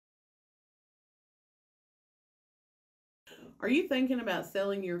Are you thinking about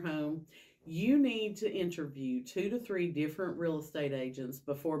selling your home? You need to interview 2 to 3 different real estate agents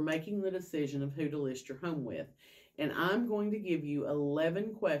before making the decision of who to list your home with. And I'm going to give you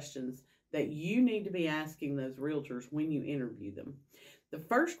 11 questions that you need to be asking those realtors when you interview them. The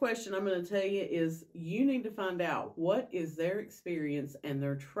first question I'm going to tell you is you need to find out what is their experience and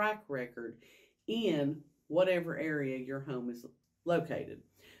their track record in whatever area your home is located.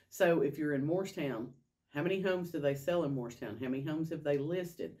 So if you're in Morristown, how many homes do they sell in Morristown? How many homes have they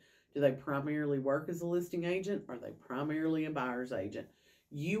listed? Do they primarily work as a listing agent? Are they primarily a buyer's agent?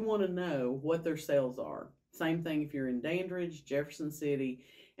 You want to know what their sales are. Same thing if you're in Dandridge, Jefferson City.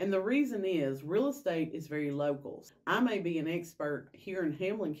 And the reason is real estate is very local. I may be an expert here in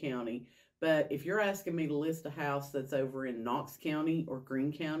Hamlin County, but if you're asking me to list a house that's over in Knox County or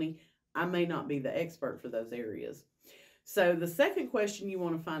Greene County, I may not be the expert for those areas. So the second question you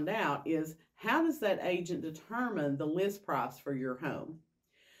want to find out is, how does that agent determine the list price for your home?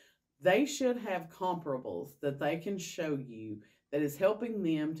 They should have comparables that they can show you that is helping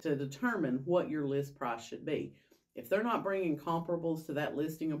them to determine what your list price should be. If they're not bringing comparables to that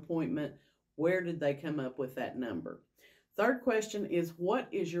listing appointment, where did they come up with that number? Third question is, what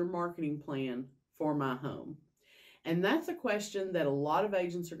is your marketing plan for my home? And that's a question that a lot of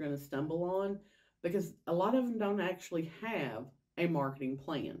agents are going to stumble on because a lot of them don't actually have a marketing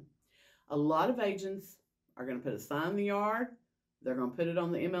plan. A lot of agents are going to put a sign in the yard. They're going to put it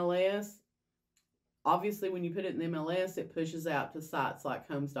on the MLS. Obviously, when you put it in the MLS, it pushes out to sites like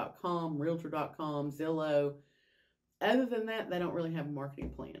homes.com, realtor.com, Zillow. Other than that, they don't really have a marketing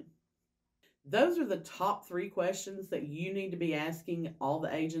plan. Those are the top 3 questions that you need to be asking all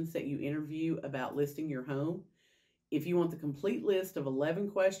the agents that you interview about listing your home. If you want the complete list of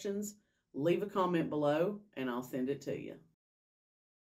 11 questions, leave a comment below and I'll send it to you.